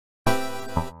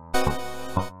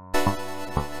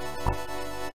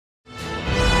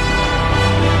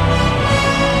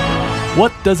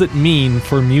What does it mean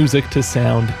for music to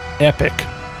sound epic?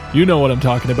 You know what I'm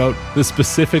talking about, the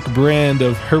specific brand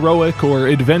of heroic or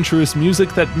adventurous music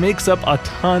that makes up a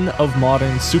ton of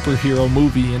modern superhero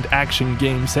movie and action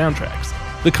game soundtracks.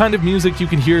 The kind of music you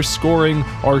can hear scoring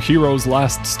Our Hero's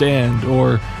Last Stand,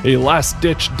 or a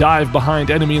last-ditch dive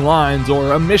behind enemy lines,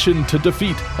 or a mission to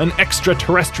defeat an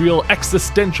extraterrestrial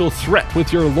existential threat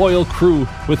with your loyal crew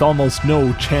with almost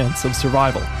no chance of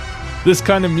survival. This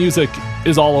kind of music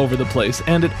is all over the place,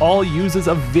 and it all uses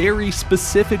a very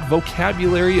specific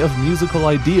vocabulary of musical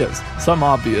ideas, some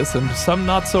obvious and some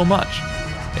not so much.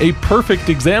 A perfect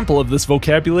example of this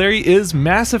vocabulary is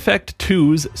Mass Effect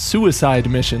 2's Suicide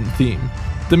Mission theme.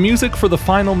 The music for the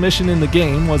final mission in the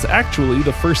game was actually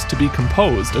the first to be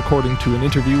composed, according to an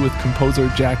interview with composer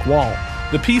Jack Wall.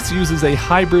 The piece uses a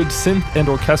hybrid synth and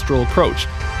orchestral approach,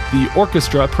 the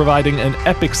orchestra providing an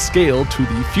epic scale to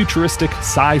the futuristic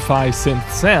sci-fi synth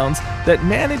sounds that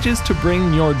manages to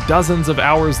bring your dozens of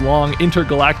hours long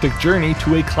intergalactic journey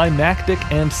to a climactic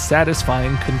and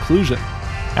satisfying conclusion.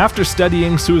 After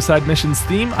studying Suicide Mission's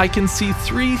theme, I can see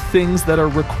three things that are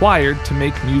required to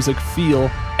make music feel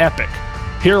epic: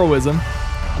 heroism,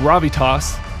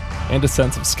 gravitas, and a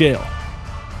sense of scale.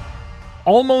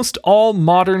 Almost all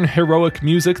modern heroic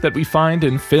music that we find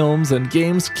in films and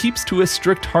games keeps to a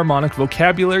strict harmonic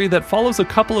vocabulary that follows a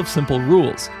couple of simple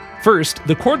rules. First,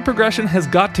 the chord progression has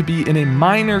got to be in a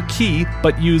minor key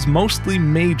but use mostly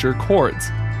major chords.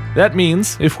 That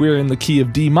means, if we're in the key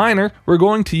of D minor, we're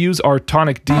going to use our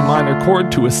tonic D minor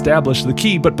chord to establish the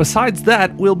key, but besides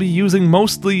that, we'll be using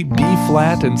mostly B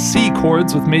flat and C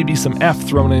chords with maybe some F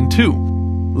thrown in too.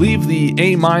 Leave the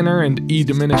A minor and E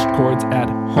diminished chords at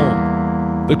home.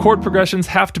 The chord progressions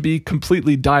have to be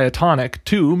completely diatonic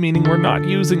too, meaning we're not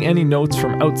using any notes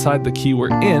from outside the key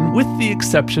we're in, with the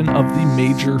exception of the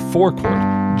major 4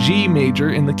 chord, G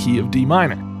major in the key of D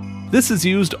minor. This is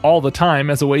used all the time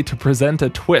as a way to present a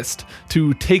twist,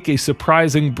 to take a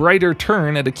surprising, brighter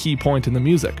turn at a key point in the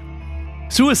music.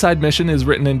 Suicide Mission is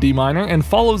written in D minor and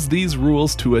follows these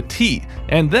rules to a T,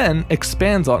 and then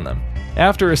expands on them.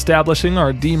 After establishing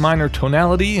our D minor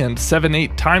tonality and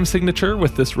 7/8 time signature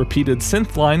with this repeated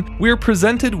synth line, we are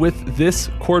presented with this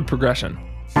chord progression: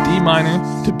 D minor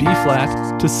to B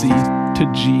flat to C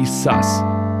to G sus.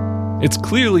 It's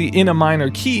clearly in a minor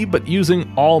key, but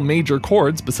using all major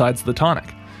chords besides the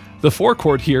tonic. The 4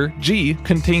 chord here, G,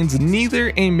 contains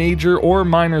neither a major or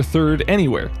minor third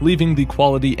anywhere, leaving the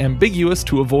quality ambiguous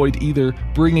to avoid either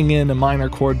bringing in a minor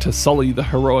chord to sully the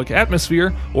heroic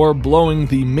atmosphere, or blowing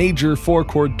the major 4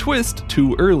 chord twist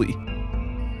too early.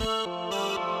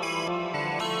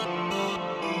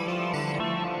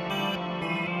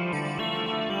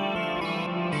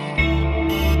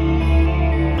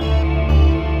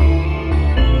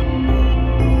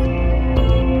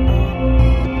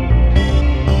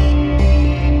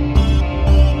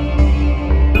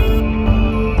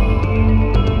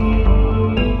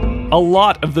 A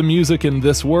lot of the music in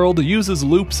this world uses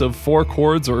loops of 4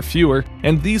 chords or fewer,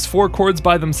 and these 4 chords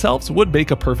by themselves would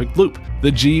make a perfect loop.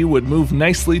 The G would move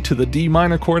nicely to the D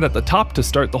minor chord at the top to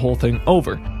start the whole thing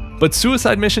over. But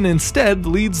Suicide Mission instead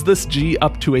leads this G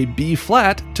up to a B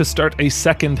flat to start a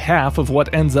second half of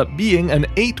what ends up being an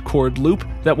 8 chord loop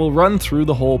that will run through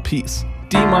the whole piece.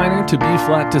 D minor to B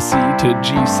flat to C to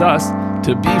G sus,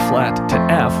 to B flat to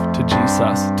F to G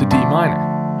sus to D minor.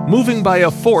 Moving by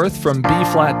a fourth from B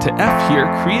flat to F here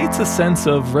creates a sense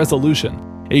of resolution,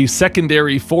 a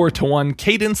secondary 4-to-1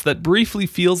 cadence that briefly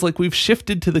feels like we've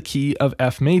shifted to the key of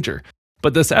F major.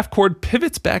 But this F chord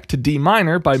pivots back to D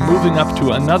minor by moving up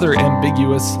to another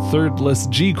ambiguous thirdless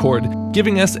G chord,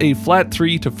 giving us a flat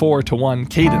 3 to 4-to-1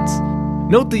 cadence.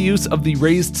 Note the use of the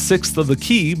raised 6th of the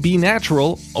key, B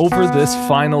natural, over this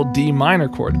final D minor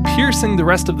chord, piercing the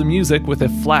rest of the music with a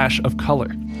flash of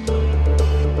color.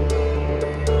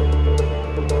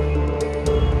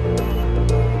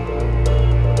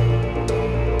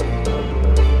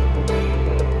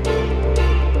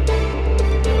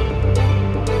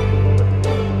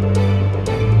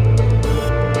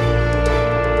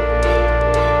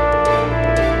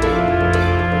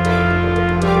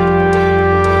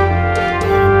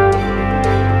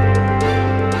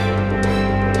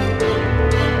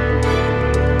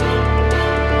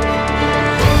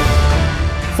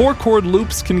 Four chord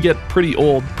loops can get pretty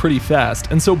old pretty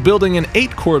fast, and so building an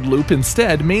 8 chord loop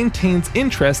instead maintains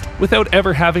interest without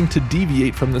ever having to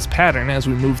deviate from this pattern as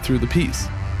we move through the piece.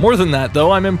 More than that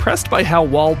though, I'm impressed by how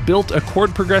Wall built a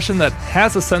chord progression that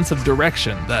has a sense of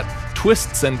direction, that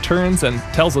twists and turns and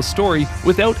tells a story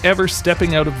without ever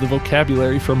stepping out of the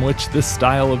vocabulary from which this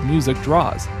style of music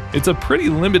draws. It's a pretty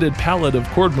limited palette of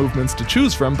chord movements to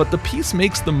choose from, but the piece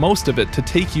makes the most of it to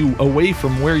take you away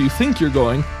from where you think you're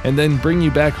going and then bring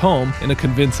you back home in a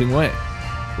convincing way.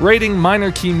 Writing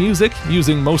minor key music,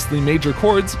 using mostly major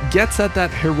chords, gets at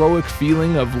that heroic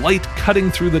feeling of light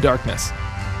cutting through the darkness.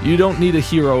 You don't need a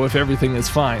hero if everything is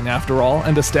fine, after all,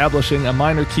 and establishing a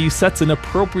minor key sets an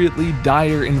appropriately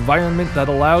dire environment that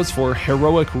allows for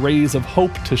heroic rays of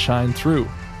hope to shine through.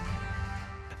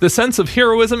 The sense of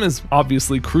heroism is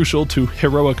obviously crucial to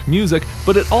heroic music,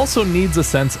 but it also needs a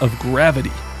sense of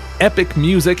gravity. Epic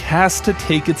music has to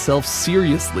take itself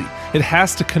seriously. It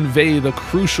has to convey the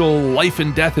crucial life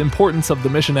and death importance of the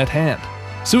mission at hand.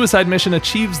 Suicide Mission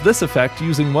achieves this effect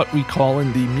using what we call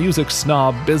in the music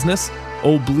snob business,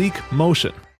 oblique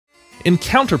motion. In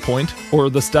counterpoint,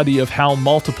 or the study of how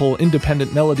multiple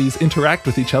independent melodies interact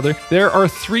with each other, there are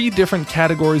 3 different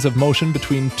categories of motion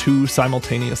between 2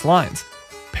 simultaneous lines.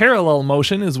 Parallel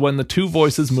motion is when the 2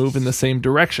 voices move in the same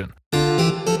direction.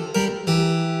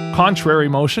 Contrary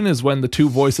motion is when the 2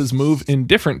 voices move in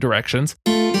different directions.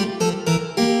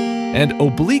 And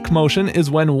oblique motion is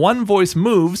when one voice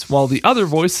moves while the other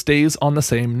voice stays on the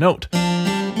same note.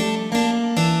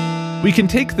 We can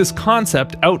take this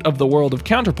concept out of the world of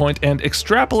counterpoint and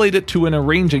extrapolate it to an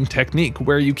arranging technique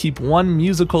where you keep one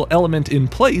musical element in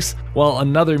place while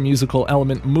another musical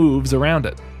element moves around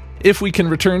it. If we can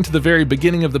return to the very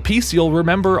beginning of the piece, you'll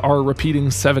remember our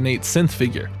repeating 7/8 synth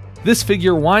figure. This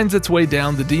figure winds its way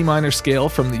down the D minor scale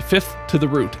from the 5th to the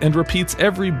root and repeats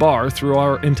every bar through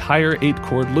our entire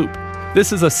 8-chord loop.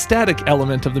 This is a static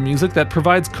element of the music that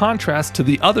provides contrast to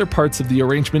the other parts of the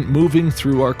arrangement moving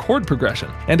through our chord progression,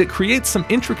 and it creates some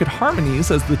intricate harmonies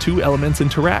as the 2 elements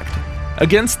interact.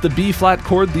 Against the B-flat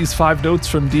chord, these 5 notes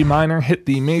from D minor hit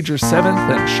the major 7th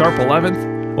and sharp 11th.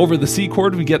 Over the C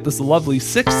chord, we get this lovely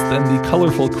 6th and the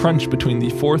colorful crunch between the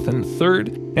 4th and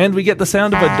 3rd, and we get the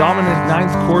sound of a dominant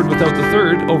 9th chord without the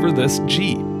 3rd over this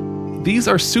G. These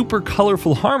are super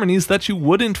colorful harmonies that you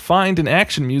wouldn't find in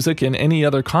action music in any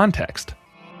other context.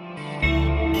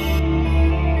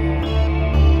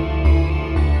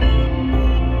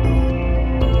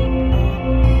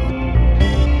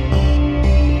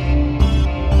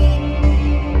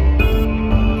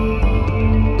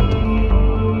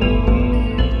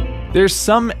 There's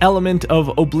some element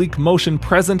of oblique motion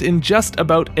present in just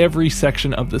about every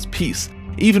section of this piece,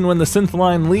 even when the synth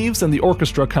line leaves and the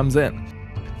orchestra comes in.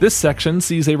 This section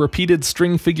sees a repeated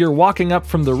string figure walking up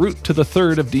from the root to the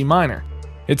 3rd of D minor.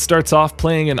 It starts off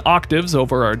playing in octaves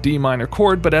over our D minor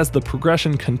chord, but as the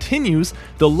progression continues,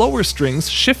 the lower strings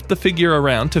shift the figure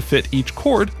around to fit each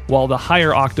chord, while the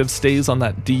higher octave stays on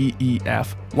that D, E,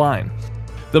 F line.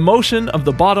 The motion of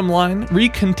the bottom line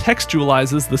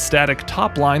recontextualizes the static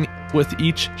top line with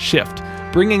each shift,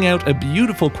 bringing out a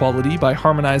beautiful quality by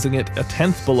harmonizing it a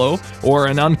 10th below, or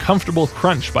an uncomfortable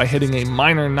crunch by hitting a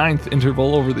minor 9th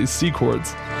interval over these C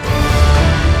chords.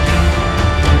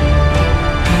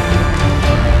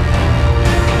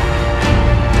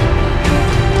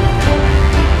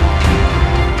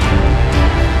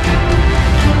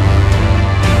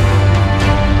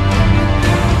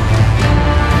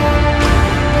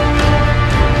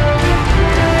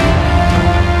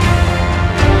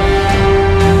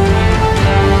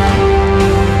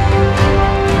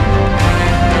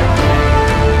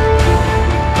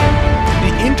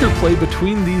 Play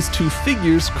between these 2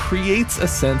 figures creates a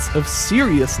sense of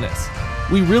seriousness.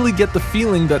 We really get the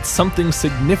feeling that something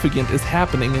significant is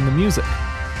happening in the music.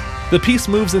 The piece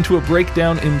moves into a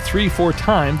breakdown in 3/4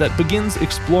 time that begins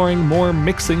exploring more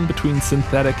mixing between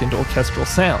synthetic and orchestral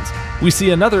sounds. We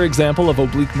see another example of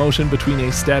oblique motion between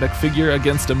a static figure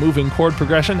against a moving chord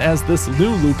progression as this new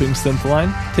looping synth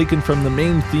line, taken from the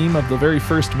main theme of the very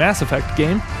first Mass Effect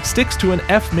game, sticks to an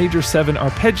F major 7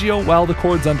 arpeggio while the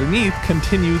chords underneath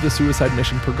continue the Suicide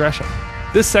Mission progression.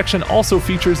 This section also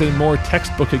features a more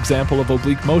textbook example of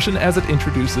oblique motion as it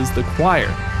introduces the choir.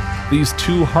 These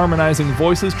 2 harmonizing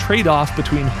voices trade off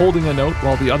between holding a note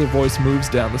while the other voice moves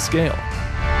down the scale.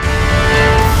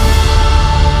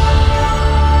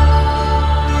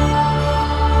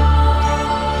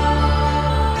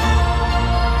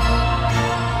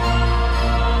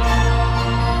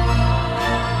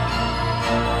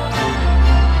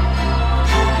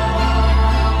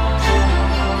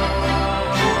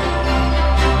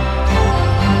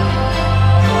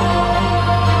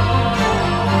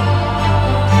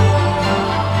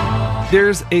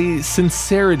 There's a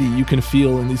sincerity you can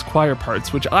feel in these choir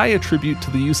parts, which I attribute to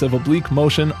the use of oblique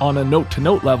motion on a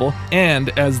note-to-note level and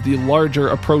as the larger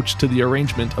approach to the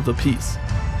arrangement of the piece.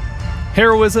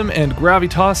 Heroism and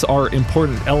Gravitas are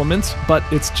important elements, but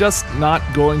it's just not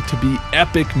going to be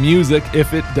epic music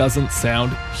if it doesn't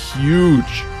sound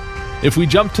huge. If we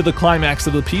jump to the climax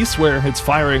of the piece, where it's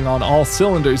firing on all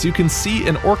cylinders, you can see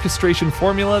an orchestration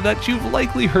formula that you've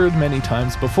likely heard many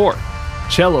times before.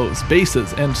 Cellos,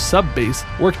 basses, and sub-bass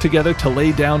work together to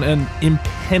lay down an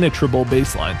impenetrable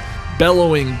bass line.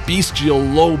 Bellowing, bestial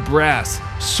low brass,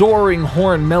 soaring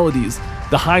horn melodies,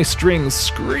 the high strings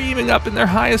screaming up in their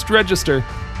highest register,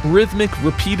 rhythmic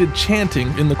repeated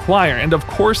chanting in the choir, and of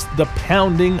course the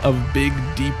pounding of big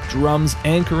deep drums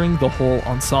anchoring the whole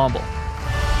ensemble.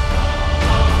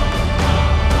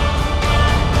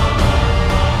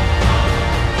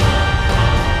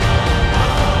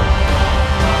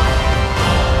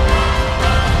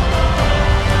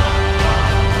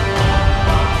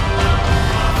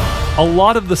 A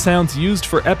lot of the sounds used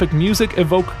for epic music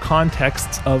evoke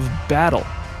contexts of battle.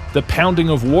 The pounding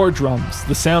of war drums,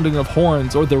 the sounding of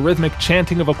horns, or the rhythmic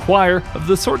chanting of a choir of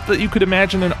the sort that you could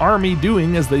imagine an army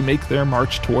doing as they make their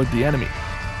march toward the enemy.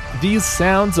 These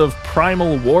sounds of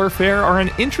primal warfare are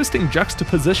an interesting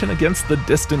juxtaposition against the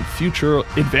distant future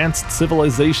advanced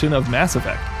civilization of Mass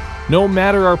Effect. No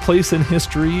matter our place in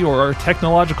history or our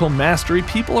technological mastery,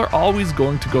 people are always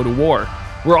going to go to war.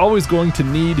 We're always going to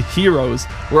need heroes.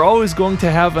 We're always going to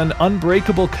have an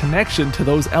unbreakable connection to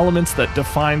those elements that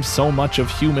defined so much of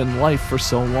human life for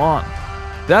so long.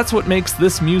 That's what makes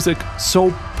this music so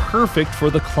perfect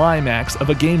for the climax of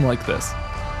a game like this.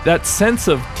 That sense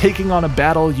of taking on a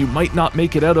battle you might not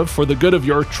make it out of for the good of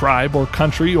your tribe or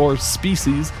country or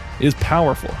species is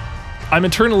powerful. I'm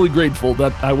eternally grateful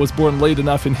that I was born late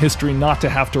enough in history not to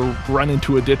have to run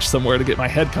into a ditch somewhere to get my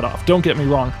head cut off, don't get me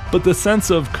wrong, but the sense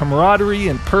of camaraderie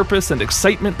and purpose and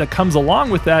excitement that comes along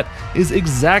with that is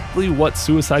exactly what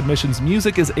Suicide Mission's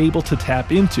music is able to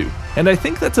tap into, and I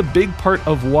think that's a big part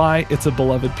of why it's a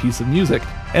beloved piece of music,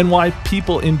 and why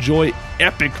people enjoy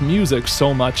epic music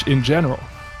so much in general.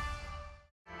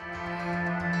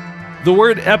 The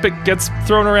word epic gets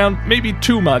thrown around maybe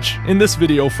too much, in this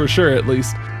video for sure at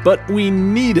least, but we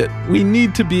need it. We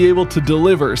need to be able to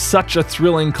deliver such a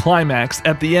thrilling climax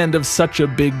at the end of such a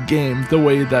big game the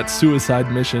way that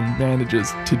Suicide Mission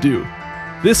manages to do.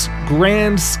 This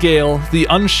grand scale, the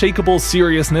unshakable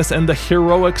seriousness, and the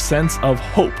heroic sense of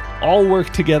hope all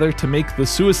work together to make the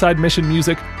Suicide Mission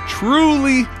music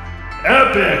truly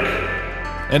epic!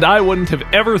 And I wouldn't have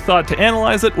ever thought to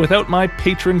analyze it without my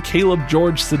patron Caleb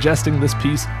George suggesting this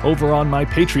piece over on my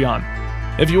Patreon.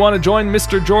 If you want to join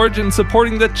Mr. George in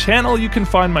supporting the channel, you can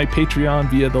find my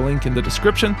Patreon via the link in the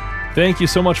description. Thank you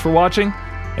so much for watching,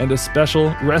 and a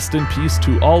special rest in peace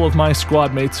to all of my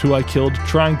squad mates who I killed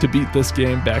trying to beat this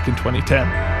game back in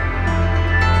 2010.